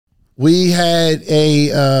We had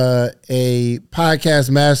a podcast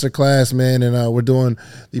masterclass, man, and we're doing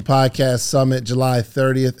the podcast summit July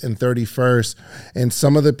 30th and 31st. And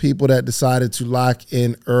some of the people that decided to lock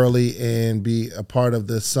in early and be a part of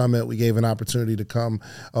the summit, we gave an opportunity to come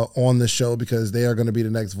on the show because they are going to be the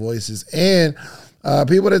next voices. And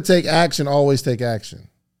people that take action always take action.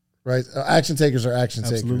 Right, action takers are action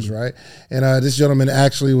takers, right? And this gentleman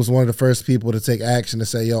actually was one of the first people to take action to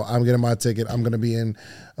say, "Yo, I'm getting my ticket. I'm going to be in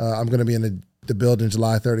the building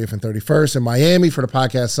July 30th and 31st in Miami for the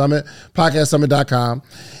podcast summit, podcastsummit.com."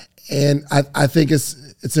 And I think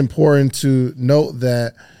it's important to note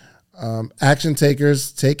that action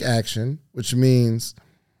takers take action, which means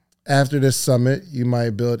after this summit, you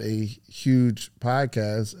might build a huge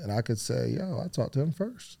podcast, and I could say, "Yo, I talked to him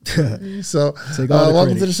first." So,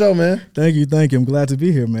 welcome to the show, man. Thank you. I'm glad to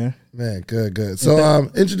be here, man. Man, good.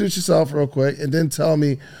 So, introduce yourself real quick, and then tell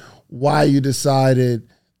me why you decided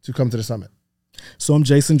to come to the summit. So, I'm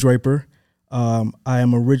Jason Draper. I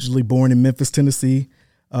am originally born in Memphis, Tennessee.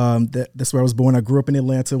 That's where I was born. I grew up in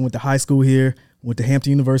Atlanta, went to high school here, went to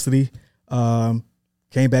Hampton University,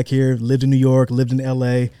 came back here, lived in New York, lived in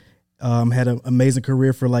L.A., had an amazing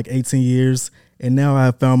career for like 18 years. And now I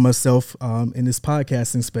found myself in this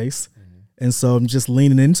podcasting space. Mm-hmm. And so I'm just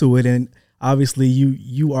leaning into it. And obviously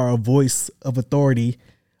you are a voice of authority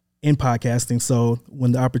in podcasting. So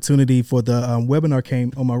when the opportunity for the webinar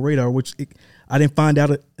came on my radar, I didn't find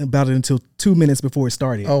out about it until 2 minutes before it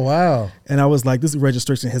started. Oh, wow. And I was like, this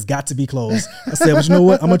registration has got to be closed. I said, but you know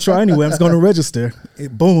what? I'm going to try anyway. I'm just going to register.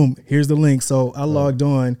 Boom, here's the link. So I logged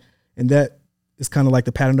on, and that is kind of like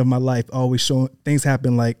the pattern of my life, always showing things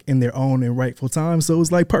happen like in their own and rightful time. So it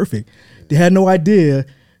was like perfect. They had no idea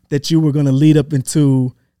that you were going to lead up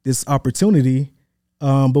into this opportunity.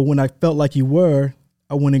 But when I felt like you were,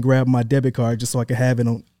 I went and grabbed my debit card just so I could have it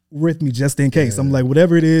with me just in case. Yeah. I'm like,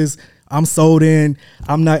 whatever it is, I'm sold in.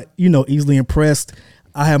 I'm not, easily impressed.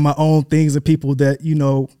 I have my own things and people that,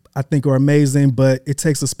 I think are amazing, but it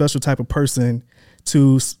takes a special type of person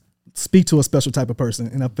to speak to a special type of person.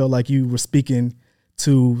 And I felt like you were speaking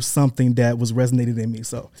to something that was resonated in me.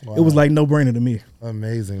 So It was like no brainer to me.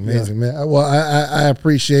 Amazing, man. Well, I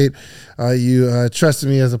appreciate you trusting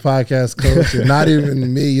me as a podcast coach, and not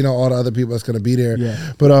even me, all the other people that's going to be there.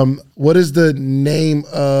 Yeah. But what is the name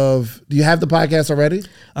of, do you have the podcast already?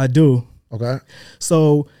 I do. Okay.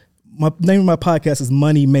 So my name of my podcast is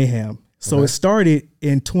Money Mayhem. So It started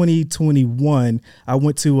in 2021. I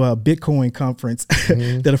went to a Bitcoin conference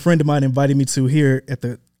that a friend of mine invited me to here at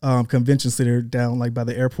the convention center down like by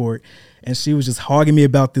the airport. And she was just hogging me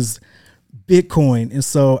about this Bitcoin. And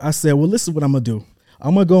so I said, well, this is what I'm going to do.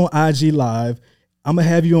 I'm going to go on IG Live. I'm going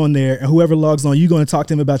to have you on there, and whoever logs on, you're going to talk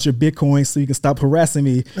to him about your Bitcoin so you can stop harassing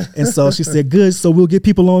me. And so she said, good. So we'll get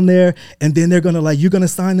people on there, and then they're going to you're going to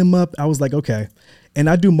sign them up. I was like, okay. And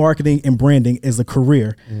I do marketing and branding as a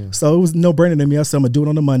career. So it was no brainer to me. I said, I'm going to do it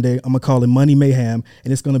on a Monday. I'm going to call it Money Mayhem.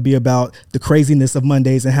 And it's going to be about the craziness of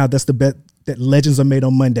Mondays and how that's the bet that legends are made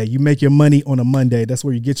on Monday. You make your money on a Monday. That's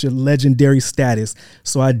where you get your legendary status.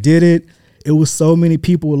 So I did it. It was so many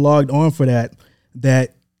people logged on for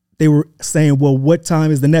that they were saying, well, what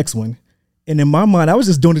time is the next one? And in my mind, I was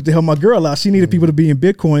just doing it to help my girl out. She needed people to be in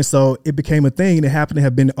Bitcoin. So it became a thing. And it happened to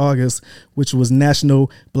have been in August, which was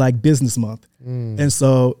National Black Business Month. And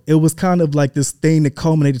so it was kind of like this thing that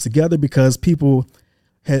culminated together because people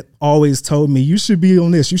had always told me, you should be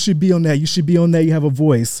on this, you should be on that, you should be on that, you have a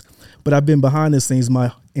voice. But I've been behind the scenes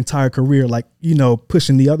my entire career,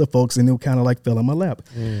 pushing the other folks, and it kind of fell in my lap.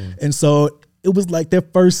 And so it was like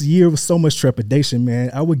that first year was so much trepidation,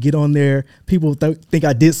 man. I would get on there. People think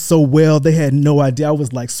I did so well. They had no idea. I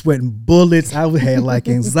was sweating bullets. I had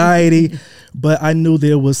anxiety, but I knew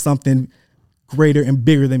there was something greater and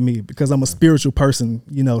bigger than me because I'm a spiritual person,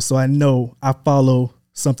 so I know I follow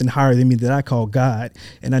something higher than me that I call God.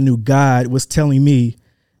 And I knew God was telling me,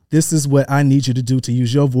 this is what I need you to do, to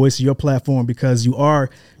use your voice, your platform, because you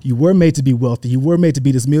were made to be wealthy. You were made to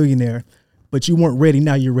be this millionaire, but you weren't ready.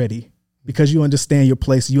 Now you're ready. Because you understand your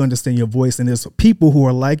place, you understand your voice, and there's people who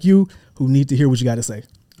are like you who need to hear what you got to say.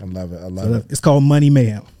 I love it. It's called Money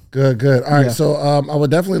Mayhem. Good. All right, so I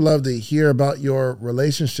would definitely love to hear about your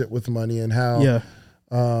relationship with money and how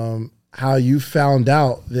you found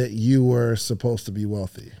out that you were supposed to be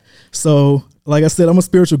wealthy. So, like I said, I'm a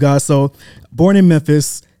spiritual guy. So, born in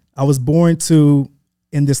Memphis, I was born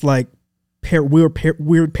in this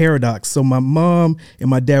weird paradox. So, my mom and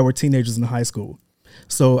my dad were teenagers in high school.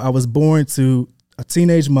 So I was born to a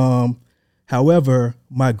teenage mom. However,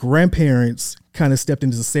 my grandparents kind of stepped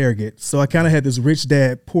into the surrogate. So I kind of had this rich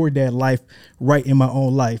dad, poor dad life right in my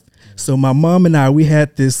own life. So my mom and I, we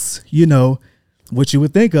had this, what you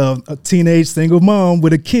would think of a teenage single mom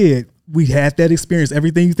with a kid. We had that experience.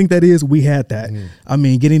 Everything you think that is, we had that. I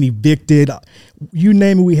mean, getting evicted, you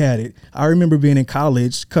name it, we had it. I remember being in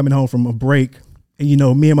college, coming home from a break, and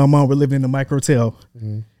me and my mom were living in a microtel.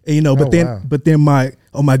 And but then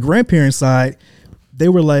on my grandparents' side, they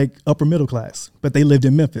were like upper middle class, but they lived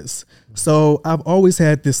in Memphis. So I've always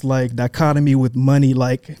had this like dichotomy with money.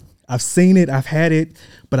 Like I've seen it, I've had it,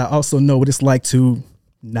 but I also know what it's like to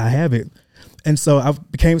not have it. And so I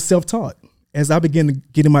became self-taught. As I began to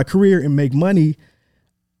get in my career and make money,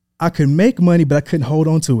 I could make money, but I couldn't hold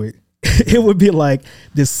on to it. It would be like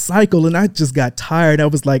this cycle, and I just got tired. I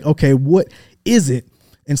was like, okay, what is it?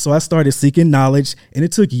 And so I started seeking knowledge, and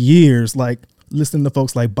it took years, like listening to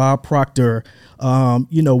folks like Bob Proctor,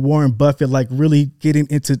 Warren Buffett, like really getting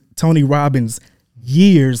into Tony Robbins,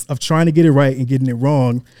 years of trying to get it right and getting it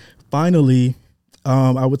wrong. Finally,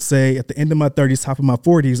 I would say at the end of my 30s, top of my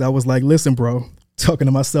 40s, I was like, listen, bro, talking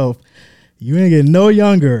to myself, you ain't getting no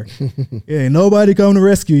younger. Ain't nobody coming to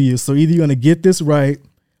rescue you. So either you're going to get this right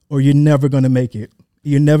or you're never going to make it.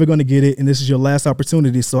 You're never going to get it. And this is your last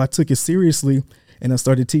opportunity. So I took it seriously and I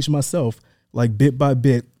started teaching myself like bit by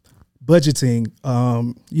bit, budgeting,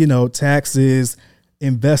 taxes,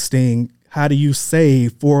 investing, how do you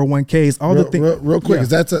save, 401ks, all the things. Real quick, 'cause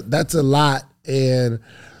that's a lot. And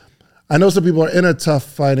I know some people are in a tough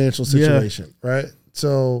financial situation, right?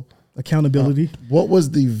 So accountability. What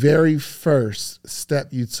was the very first step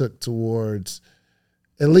you took towards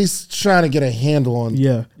at least trying to get a handle on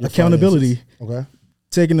accountability? Finances? Okay.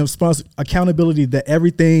 Taking the accountability that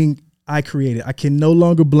everything I created, I can no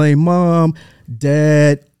longer blame mom,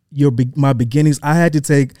 dad, my beginnings. I had to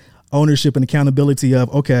take ownership and accountability of,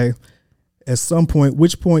 okay, at some point,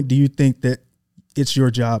 which point do you think that it's your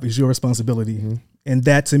job, it's your responsibility? Mm-hmm. And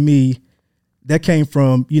that to me, that came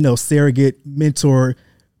from, surrogate mentor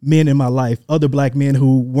men in my life, other black men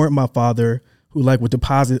who weren't my father, who like would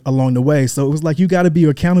deposit along the way. So it was like, you got to be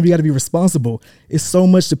accountable. You got to be responsible. It's so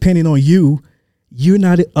much depending on you. You're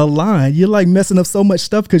not aligned. You're like messing up so much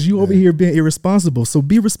stuff because you over here being irresponsible. So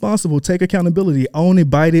be responsible, take accountability, own it,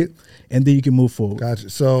 bite it, and then you can move forward. Gotcha.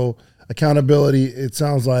 So accountability, it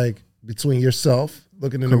sounds like between yourself,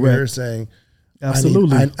 looking in the mirror saying,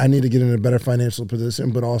 absolutely, I need to get in a better financial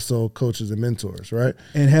position, but also coaches and mentors, right?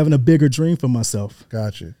 And having a bigger dream for myself.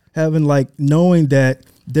 Gotcha. Having knowing that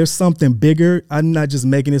there's something bigger. I'm not just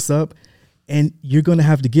making this up. And you're going to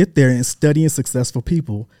have to get there and studying successful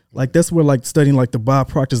people. Like that's where studying the Bob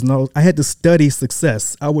Proctors and all. I had to study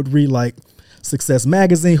success. I would read Success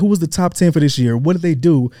Magazine. Who was the top 10 for this year? What did they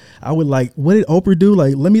do? I would what did Oprah do?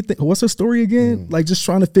 Let me think. What's her story again? Just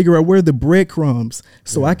trying to figure out where are the breadcrumbs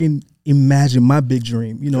so I can imagine my big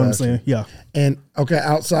dream. You know what I'm saying? Yeah. And okay,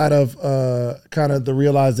 outside of kind of the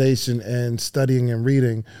realization and studying and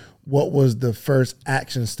reading, what was the first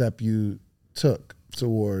action step you took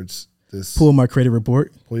towards this? Pull my credit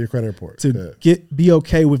report. Pull your credit report. To be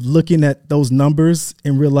okay with looking at those numbers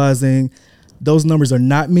and realizing those numbers are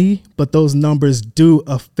not me, but those numbers do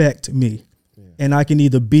affect me. Yeah. And I can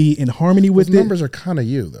either be in harmony with it. Those numbers are kind of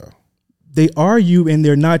you though. They are you and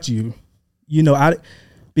they're not you.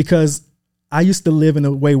 Because I used to live in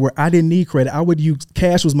a way where I didn't need credit. I would use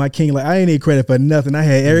cash was my king. I didn't need credit for nothing. I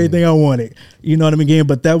had everything I wanted. You know what I mean?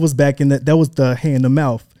 But that was back in that was the hand to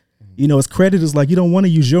mouth. As credit is you don't want to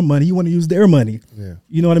use your money. You want to use their money. Yeah.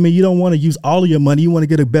 You know what I mean? You don't want to use all of your money. You want to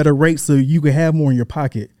get a better rate so you can have more in your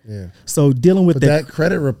pocket. Yeah. So dealing with that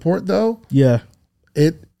credit report though. Yeah.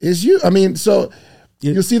 It is you. I mean, so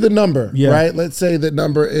you'll see the number, right? Let's say the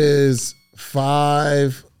number is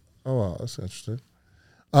 5. Oh, wow, that's interesting.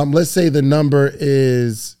 Let's say the number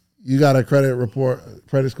is you got a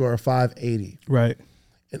credit score of 580. Right.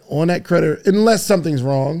 And on that credit, unless something's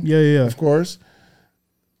wrong, of course,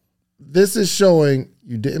 this is showing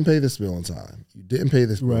you didn't pay this bill on time. You didn't pay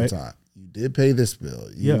this bill on time. You did pay this bill.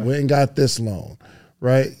 You went and got this loan,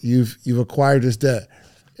 right? You've acquired this debt.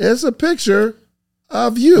 It's a picture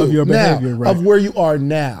of you of your now, behavior, of where you are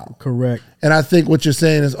now. Correct. And I think what you're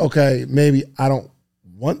saying is, okay, maybe I don't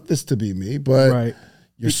want this to be me, but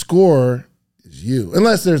your score is you,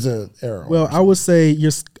 unless there's an error. Well, I would say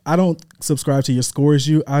I don't subscribe to your score is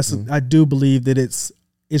you. I do believe that it's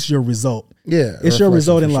your result. Yeah, it's your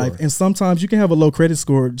result in life. And sometimes you can have a low credit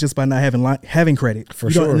score just by not having credit. You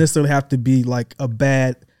don't necessarily have to be a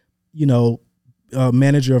bad,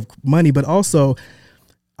 manager of money. But also,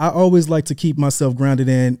 I always like to keep myself grounded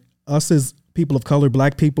in us as people of color,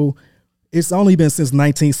 black people. It's only been since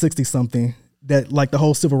 1960 something that the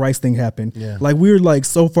whole civil rights thing happened. Yeah. We're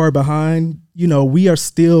so far behind. We are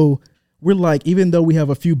still. We're even though we have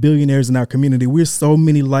a few billionaires in our community, we're so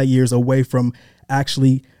many light years away from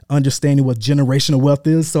actually understanding what generational wealth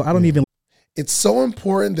is. So I don't even. It's so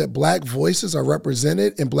important that Black voices are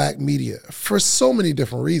represented in Black media for so many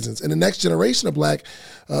different reasons. And the next generation of Black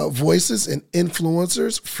voices and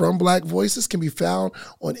influencers from Black voices can be found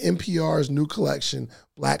on NPR's new collection,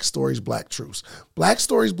 Black Stories, Black Truths. Black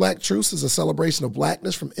Stories, Black Truths is a celebration of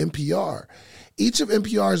Blackness from NPR. Each of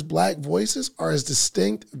NPR's Black voices are as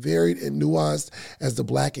distinct, varied, and nuanced as the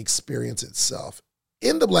Black experience itself.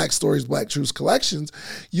 In the Black Stories, Black Truths collections,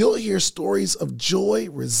 you'll hear stories of joy,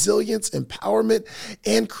 resilience, empowerment,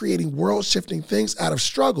 and creating world-shifting things out of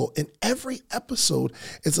struggle. And every episode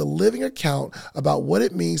is a living account about what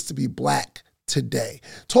it means to be Black today,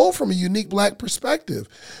 told from a unique Black perspective.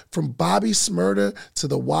 From Bobby Smyrna to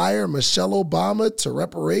The Wire, Michelle Obama to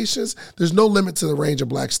reparations, there's no limit to the range of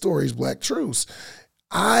Black stories, Black truths.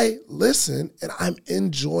 I listen and I'm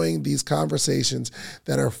enjoying these conversations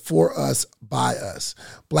that are for us, by us.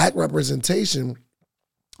 Black representation,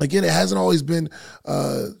 again, it hasn't always been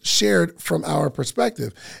shared from our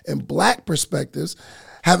perspective. And Black perspectives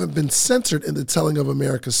haven't been centered in the telling of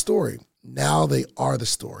America's story. Now they are the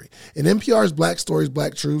story. In NPR's Black Stories,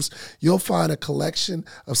 Black Truths, you'll find a collection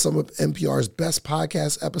of some of NPR's best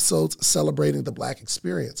podcast episodes celebrating the Black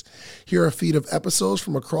experience. Here are a feed of episodes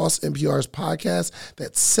from across NPR's podcasts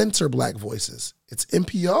that center Black voices. It's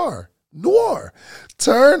NPR Noir.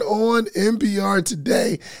 Turn on NPR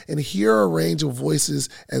today and hear a range of voices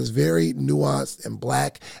as varied, nuanced, and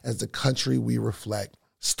Black as the country we reflect.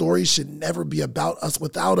 Stories should never be about us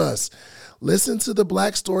without us. Listen to the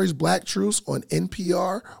Black Stories, Black Truths on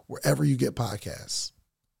NPR, wherever you get podcasts.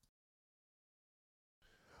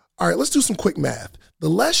 All right, let's do some quick math. The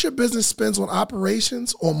less your business spends on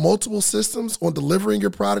operations, on multiple systems, on delivering your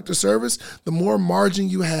product or service, the more margin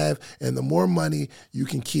you have and the more money you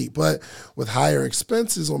can keep. But with higher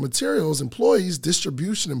expenses on materials, employees,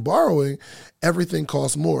 distribution, and borrowing, everything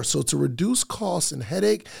costs more. So to reduce costs and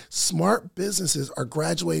headache, smart businesses are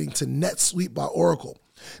graduating to NetSuite by Oracle.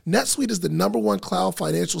 NetSuite is the #1 cloud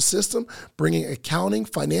financial system, bringing accounting,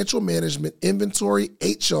 financial management, inventory,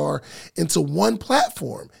 HR into one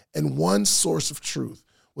platform and one source of truth.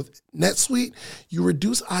 With NetSuite, you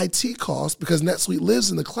reduce IT costs because NetSuite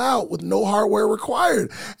lives in the cloud with no hardware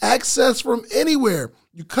required. Access from anywhere.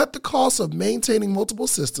 You cut the cost of maintaining multiple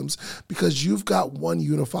systems because you've got one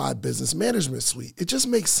unified business management suite. It just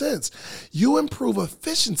makes sense. You improve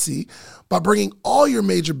efficiency by bringing all your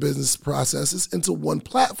major business processes into one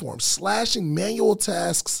platform, slashing manual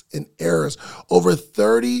tasks and errors. Over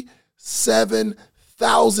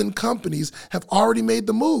 37,000 companies have already made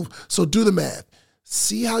the move. So do the math.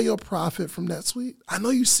 See how you'll profit from NetSuite? I know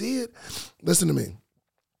you see it. Listen to me.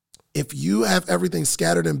 If you have everything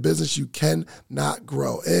scattered in business, you cannot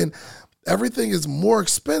grow. And everything is more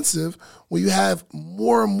expensive when you have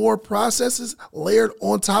more and more processes layered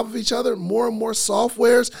on top of each other, more and more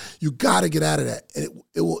softwares. You got to get out of that. And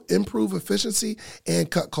it will improve efficiency and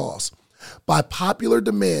cut costs. By popular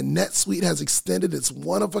demand, NetSuite has extended its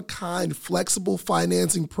one-of-a-kind flexible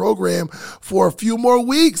financing program for a few more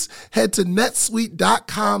weeks. Head to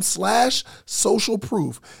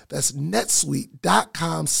netsuite.com/socialproof. That's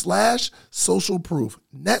netsuite.com/socialproof.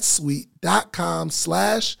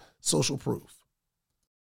 netsuite.com/socialproof.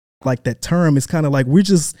 Like that term is kind of like,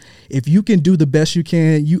 if you can do the best you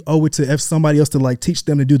can, you owe it to somebody else to like teach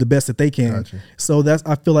them to do the best that they can. Gotcha. So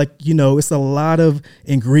I feel like, it's a lot of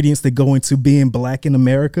ingredients that go into being Black in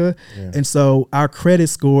America. Yeah. And so our credit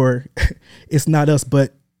score, it's not us,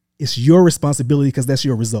 but it's your responsibility because that's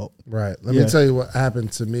your result. Right. Let me tell you what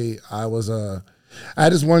happened to me. I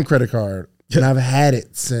had this one credit card and I've had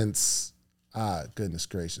it since, goodness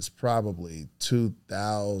gracious, probably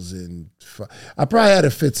 2005. I probably had it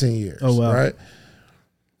 15 years. Oh, wow. Right?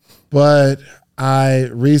 But I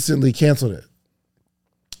recently canceled it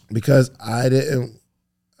because I didn't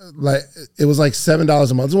it was like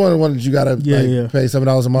 $7 a month. It's one of the ones that you got to pay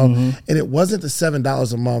 $7 a month. Mm-hmm. And it wasn't the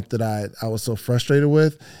 $7 a month that I was so frustrated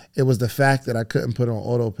with. It was the fact that I couldn't put it on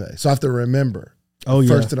auto pay. So I have to remember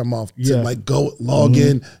first of the month to go log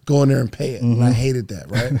in, go in there and pay it. Mm-hmm. And I hated that,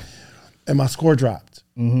 right? And my score dropped.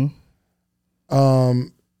 Mm-hmm.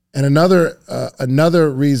 And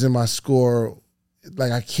another reason my score,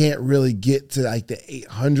 I can't really get to the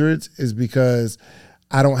 800s is because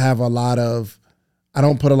I don't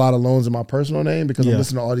put a lot of loans in my personal name because I'm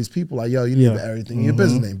listening to all these people like, yo, you need everything in your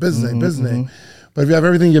business name. But if you have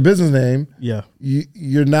everything in your business name,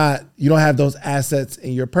 you don't have those assets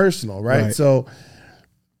in your personal, right? So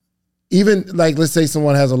even let's say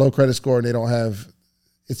someone has a low credit score and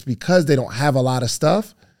it's because they don't have a lot of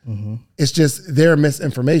stuff, It's just their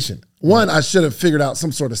misinformation. One, I should have figured out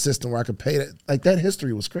some sort of system where I could pay that. Like that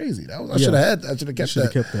history was crazy. I should have kept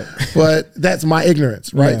that. But that's my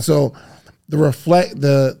ignorance, right? Yeah. So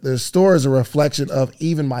the store is a reflection of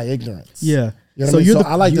even my ignorance. Yeah. You know what I mean? So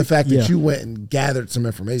I like the fact that you went and gathered some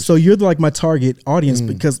information. So you're like my target audience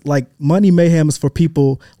because like Money Mayhem is for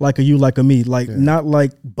people like a you, like a me, like not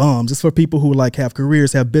like bums. It's for people who like have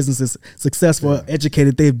careers, have businesses, successful,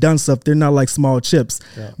 educated. They've done stuff. They're not like small chips,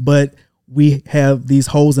 but we have these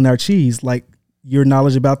holes in our cheese. Like your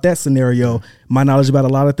knowledge about that scenario, my knowledge about a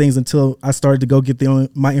lot of things until I started to go get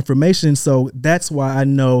my information. So that's why I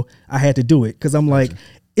know I had to do it. Cause I'm like,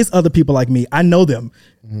 it's other people like me. I know them.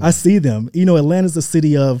 I see them. You know, Atlanta's the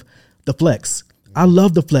city of the flex. I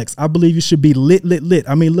love the flex. I believe you should be lit.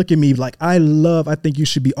 I mean, look at me. Like I think you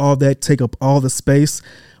should be all that, take up all the space.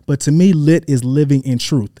 But to me, lit is living in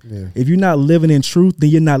truth. Yeah. If you're not living in truth, then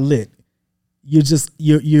you're not lit. You're just,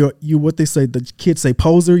 you're what they say, the kids say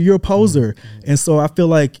poser, you're a poser. And so I feel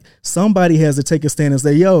like somebody has to take a stand and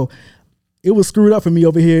say, yo, it was screwed up for me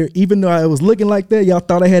over here. Even though I was looking like that, y'all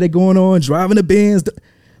thought I had it going on, driving the Benz.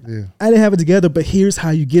 Yeah. I didn't have it together, but here's how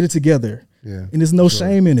you get it together. Yeah. And there's no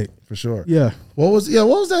shame in it. For sure. Yeah. What was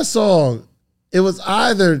that song? It was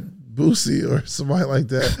either Boosie or somebody like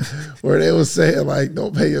that, where they was saying like,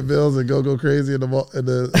 don't pay your bills and go crazy in the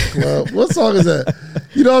club. What song is that?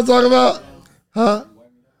 You know what I'm talking about? Huh?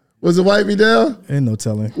 Was it Wipe Me Down? Ain't no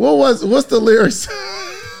telling. What's the lyrics?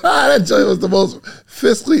 That joint was the most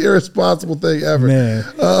fiscally irresponsible thing ever. Man.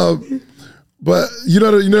 But you know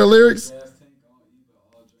the lyrics?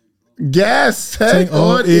 Gas tank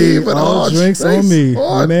on E, but all drinks on me.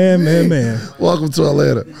 Man. Welcome to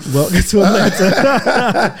Atlanta.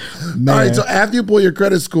 All right, so after you pull your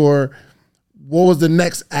credit score, what was the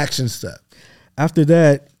next action step? After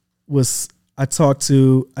that was I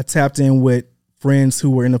tapped in with friends who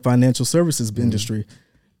were in the financial services industry.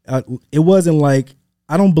 It wasn't like,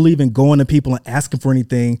 I don't believe in going to people and asking for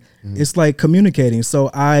anything. It's like communicating. So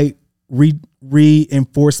I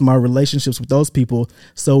reinforced my relationships with those people.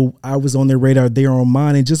 So I was on their radar, they're on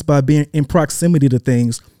mine. And just by being in proximity to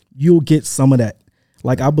things, you'll get some of that.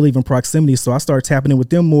 Like I believe in proximity. So I started tapping in with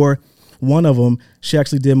them more. One of them, she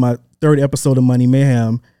actually did my 3rd episode of Money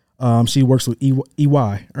Mayhem. She works with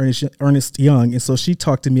EY, Ernest Young. And so she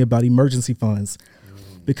talked to me about emergency funds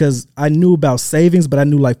because I knew about savings, but I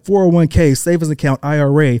knew like 401k, savings account,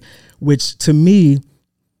 IRA, which to me,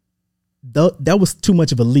 that was too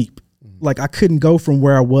much of a leap. Like I couldn't go from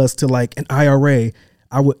where I was to like an IRA.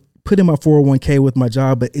 I would put in my 401k with my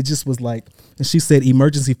job, but it just was like, and she said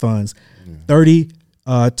emergency funds, 30,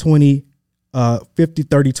 20, 50,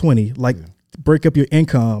 30, 20, like break up your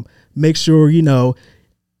income. Make sure, when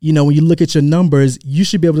you look at your numbers, you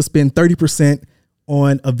should be able to spend 30%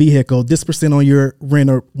 on a vehicle, this percent on your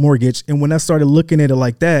rent or mortgage. And when I started looking at it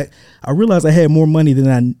like that, I realized I had more money than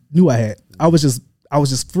I knew I had. I was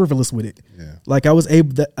just frivolous with it. Yeah. Like I was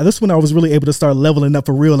this when I was really able to start leveling up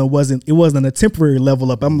for real. And it wasn't a temporary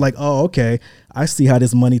level up. I'm like, oh, okay. I see how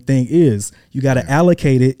this money thing is. You got to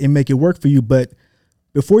allocate it and make it work for you. But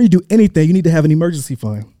before you do anything, you need to have an emergency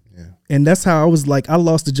fund. Yeah. And that's how I was like, I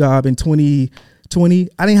lost a job in 2020.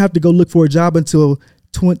 I didn't have to go look for a job until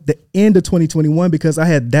the end of 2021 because I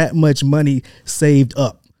had that much money saved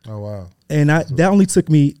up. Oh, wow. And that only took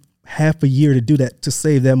me half a year to do that, to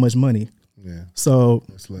save that much money. Yeah. So,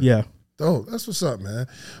 yeah. Oh, that's what's up, man.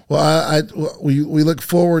 Well, we look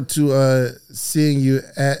forward to seeing you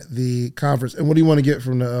at the conference. And what do you want to get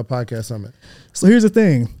from the podcast summit? So here's the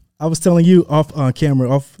thing. I was telling you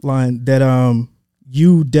offline, that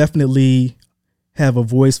you definitely have a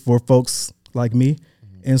voice for folks like me.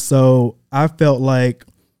 And so I felt like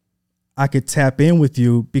I could tap in with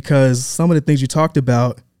you because some of the things you talked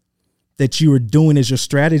about that you were doing as your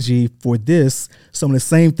strategy for this, some of the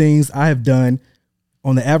same things I have done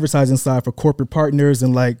on the advertising side for corporate partners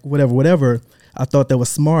and like whatever, I thought that was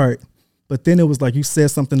smart. But then it was like you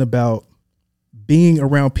said something about being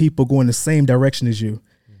around people going the same direction as you.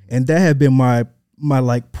 And that had been my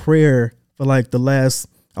like prayer for like the last,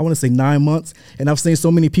 I want to say 9 months. And I've seen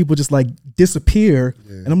so many people just like disappear.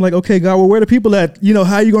 Yeah. And I'm like, okay, God, well, where are the people at?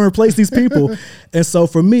 How are you going to replace these people? And so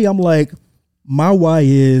for me, I'm like, my why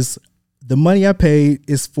is the money I paid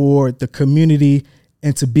is for the community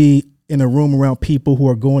and to be in a room around people who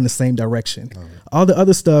are going the same direction. All the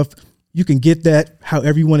other stuff, you can get that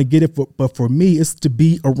however you want to get it. But for me, it's to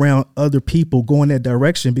be around other people going that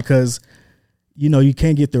direction because, you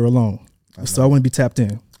can't get there alone. So I want to be tapped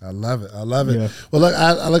in. I love it. I love it. Yeah. Well, look,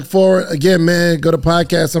 I look forward again, man. Go to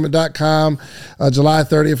podcastsummit.com, July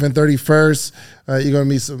 30th and 31st. You're going to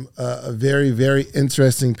meet some very, very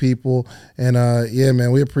interesting people. And yeah,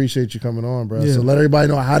 man, we appreciate you coming on, bro. Yeah. So let everybody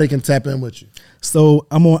know how they can tap in with you. So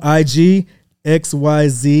I'm on IG,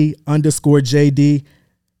 XYZ_JD,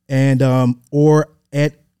 and or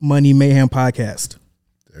at Money Mayhem Podcast.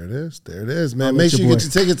 There it is. There it is, man. Make sure you get your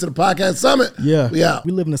tickets to the Podcast Summit. Yeah. We out.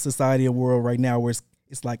 We live in a society, a world right now where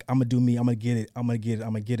it's like, I'm going to do me. I'm going to get it. I'm going to get it. I'm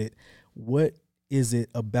going to get it. What is it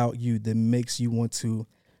about you that makes you want to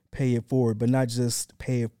pay it forward, but not just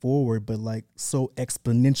pay it forward, but like so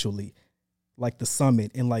exponentially, like the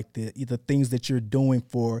summit and like the things that you're doing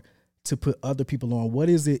to put other people on? What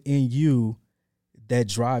is it in you that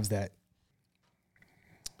drives that?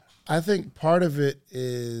 I think part of it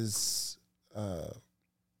is,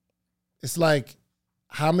 it's like,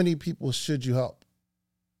 how many people should you help?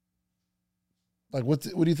 Like, what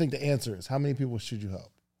do you think the answer is? How many people should you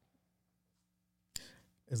help?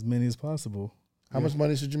 As many as possible. How much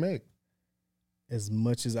money should you make? As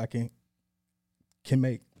much as I can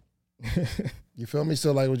make. You feel me?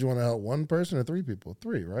 So, like, would you want to help one person or three people?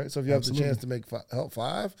 Three, right? So if you have the chance to help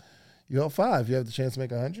five, you help five. If you have the chance to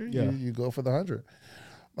make 100, you go for the 100.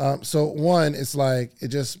 So one, it's like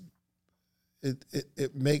it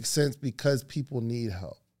makes sense because people need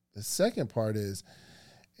help. The second part is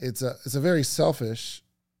it's a very selfish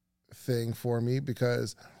thing for me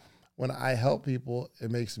because when I help people, it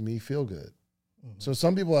makes me feel good. Mm-hmm. So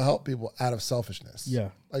some people help people out of selfishness. Yeah.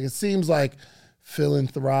 Like it seems like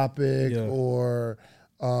philanthropic or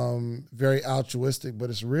very altruistic, but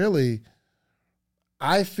it's really,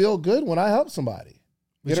 I feel good when I help somebody.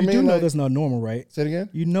 But you do know that's not normal, right? Say it again?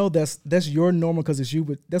 You know that's your normal because it's you.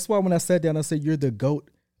 But that's why when I sat down, I said, you're the GOAT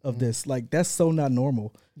of this. Like, that's so not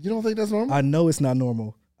normal. You don't think that's normal? I know it's not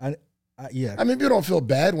normal. Yeah. I mean, people don't feel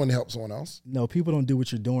bad when they help someone else. No, people don't do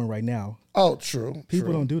what you're doing right now. Oh, true.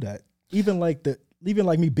 People don't do that. Even like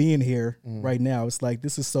me being here right now, it's like,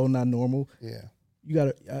 this is so not normal. Yeah. You got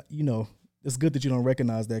to, it's good that you don't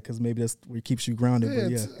recognize that because maybe that's what keeps you grounded. Yeah,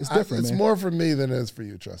 but it's different, It's man. more for me than it is for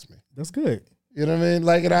you, trust me. That's good. You know what I mean?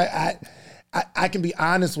 Like, and I can be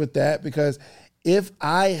honest with that because if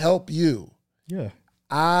I help you,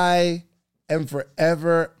 I am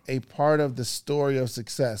forever a part of the story of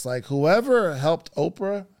success. Like whoever helped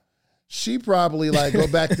Oprah, she probably like go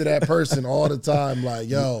back to that person all the time. Like,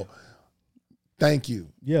 yo, thank you.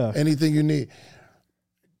 Yeah. Anything you need.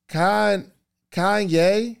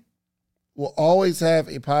 Kanye will always have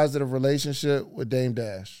a positive relationship with Dame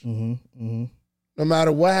Dash. Mm-hmm. Mm-hmm. No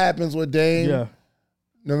matter what happens with Dame,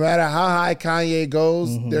 no matter how high Kanye goes,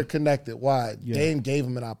 they're connected. Why? Yeah. Dame gave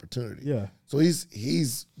him an opportunity. Yeah. So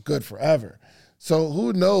he's good forever. So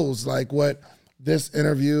who knows like what this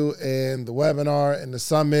interview and the webinar and the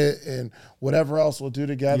summit and whatever else we'll do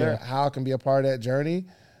together, how it can be a part of that journey.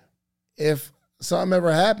 If something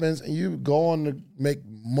ever happens and you go on to make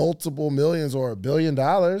multiple millions or $1 billion,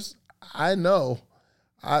 I know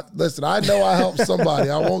I helped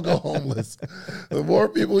somebody. I won't go homeless. The more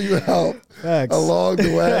people you help along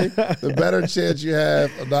the way, the better chance you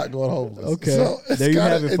have of not going homeless. Okay. So there you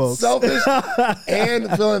have it, it's folks. selfish and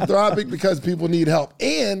philanthropic because people need help.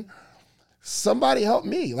 And somebody helped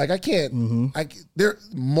me. Like I can't, there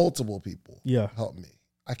multiple people helped me.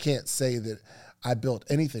 I can't say that I built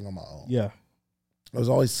anything on my own. Yeah. There was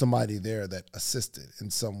always somebody there that assisted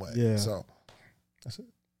in some way. Yeah. So that's it.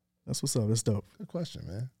 That's what's up. That's dope. Good question,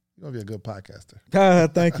 man. You're going to be a good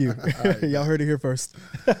podcaster. Thank you. Right, y'all heard it here first.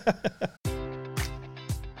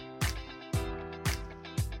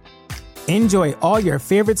 Enjoy all your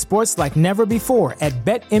favorite sports like never before at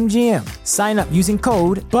BetMGM. Sign up using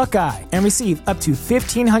code Buckeye and receive up to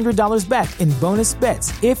 $1,500 back in bonus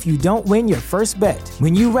bets if you don't win your first bet.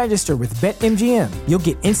 When you register with BetMGM, you'll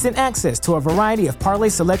get instant access to a variety of parlay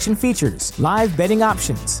selection features, live betting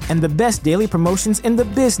options, and the best daily promotions in the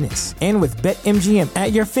business. And with BetMGM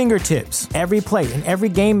at your fingertips, every play and every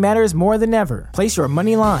game matters more than ever. Place your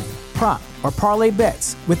money line, prop, or parlay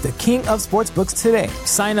bets with the king of sportsbooks today.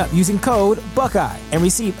 Sign up using code Buckeye and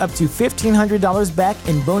receive up to $1,500 back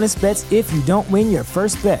in bonus bets if you don't win your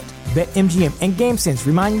first bet. BetMGM and GameSense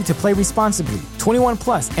remind you to play responsibly. 21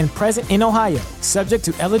 plus and present in Ohio, subject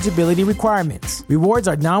to eligibility requirements. Rewards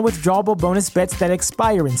are non-withdrawable bonus bets that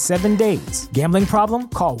expire in 7 days. Gambling problem?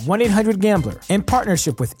 Call 1-800-GAMBLER in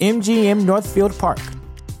partnership with MGM Northfield Park.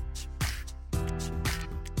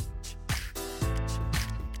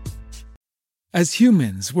 As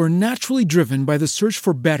humans, we're naturally driven by the search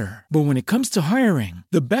for better. But when it comes to hiring,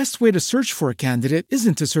 the best way to search for a candidate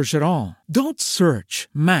isn't to search at all. Don't search,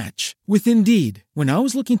 match with Indeed. When I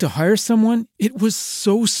was looking to hire someone, it was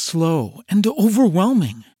so slow and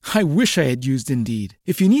overwhelming. I wish I had used Indeed.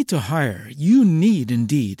 If you need to hire, you need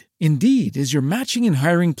Indeed. Indeed is your matching and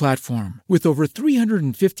hiring platform with over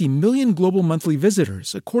 350 million global monthly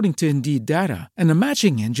visitors, according to Indeed data, and a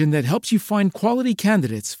matching engine that helps you find quality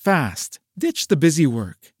candidates fast. Ditch the busy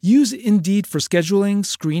work. Use Indeed for scheduling,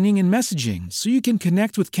 screening, and messaging so you can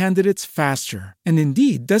connect with candidates faster. And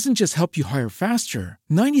Indeed doesn't just help you hire faster.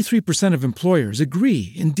 93% of employers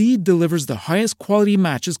agree Indeed delivers the highest quality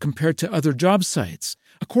matches compared to other job sites,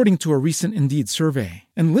 according to a recent Indeed survey.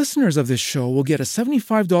 And listeners of this show will get a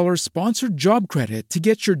 $75 sponsored job credit to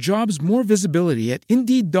get your jobs more visibility at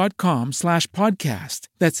Indeed.com/podcast.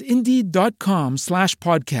 That's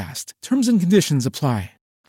Indeed.com/podcast. Terms and conditions apply.